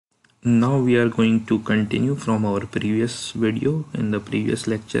Now we are going to continue from our previous video. In the previous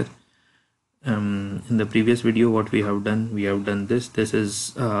lecture, in the previous video, what we have done this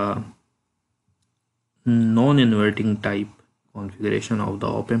is non-inverting type configuration of the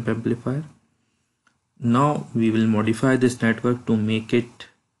Opamp amplifier. Now we will modify this network to make it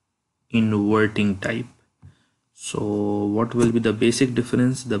inverting type. So what will be the basic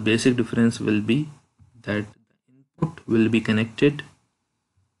difference? The basic difference will be that the input will be connected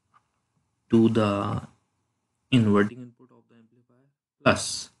to the inverting input of the amplifier,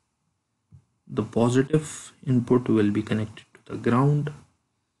 plus the positive input will be connected to the ground.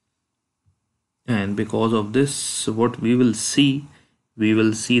 And because of this, what we will see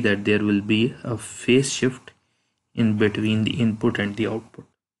that there will be a phase shift in between the input and the output.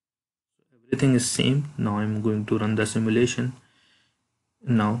 Everything is same. Now I'm going to run the simulation.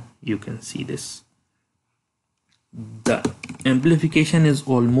 Now you can see this. The amplification is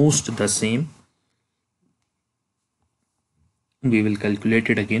almost the same. We will calculate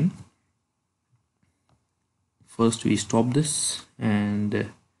it again. First we stop this and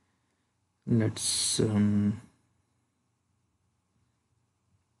let's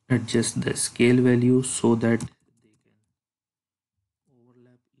adjust the scale value so that they can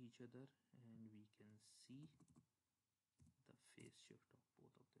overlap each other and we can see the phase shift of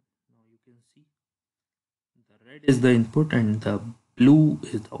both of them. Now you can see the red is the input and the blue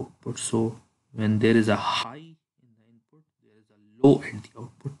is the output. So when there is a high in the input, there is a low at the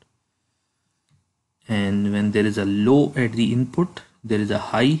output, and when there is a low at the input, there is a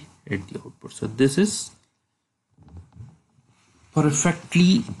high at the output. So this is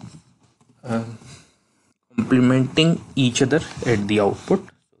perfectly complementing each other at the output.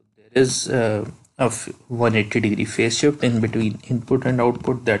 So there is a 180-degree phase shift in between input and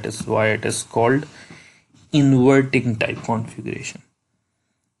output. That is why it is called inverting type configuration,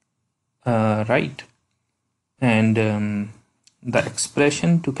 right? And the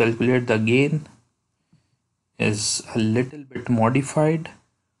expression to calculate the gain is a little bit modified,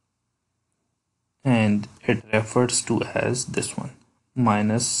 and it refers to as this one,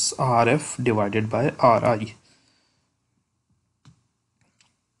 minus RF divided by RI.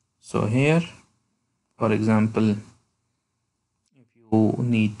 So here, for example, if you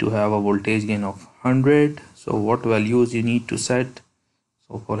need to have a voltage gain of 100, so what values you need to set?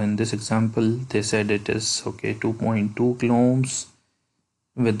 So for in this example, they said it is okay 2.2 kilo ohms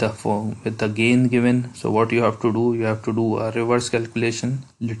with the gain given. So what you have to do, you have to do a reverse calculation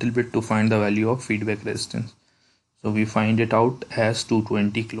little bit to find the value of feedback resistance. So we find it out as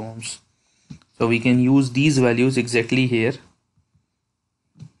 220 kilo ohms. So we can use these values exactly here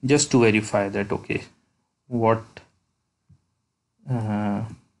just to verify that okay, what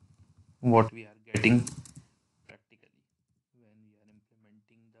we are getting practically when we are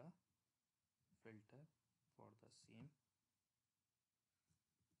implementing the filter for the same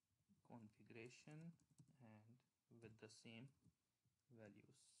configuration and with the same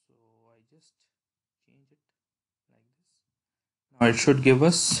values. So I just change it like this. Now it should give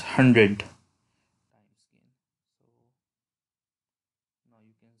us 100 times gain. So now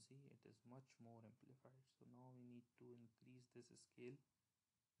you can see it is much more amplified. So now we need to increase this scale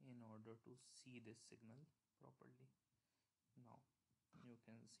in order to see this signal properly. Now you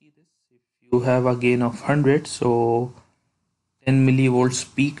can see this. If you have a gain of 100, so 10 millivolts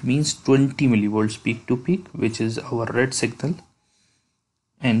peak means 20 millivolts peak to peak, which is our red signal.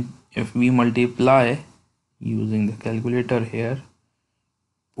 And if we multiply using the calculator here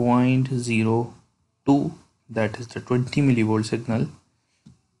 0.02, that is the 20 millivolt signal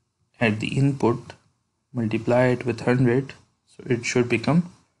at the input, multiply it with 100, so it should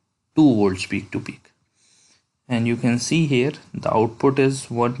become 2 volts peak to peak. And you can see here the output is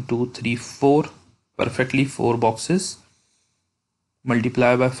 1 2 3 4, perfectly 4 boxes,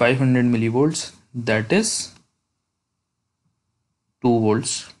 multiply by 500 millivolts, that is 2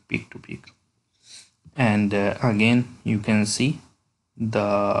 volts peak to peak. And again you can see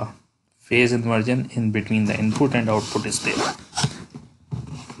the phase inversion in between the input and output is there.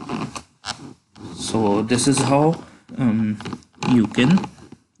 So this is how you can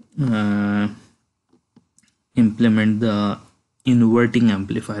implement the inverting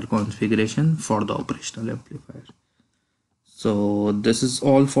amplifier configuration for the operational amplifier. So this is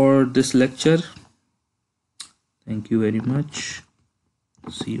all for this lecture. Thank you very much.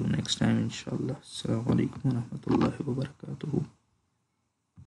 See you next time, inshallah. Assalamu alaikum wa rahmatullahi wa barakatuhu.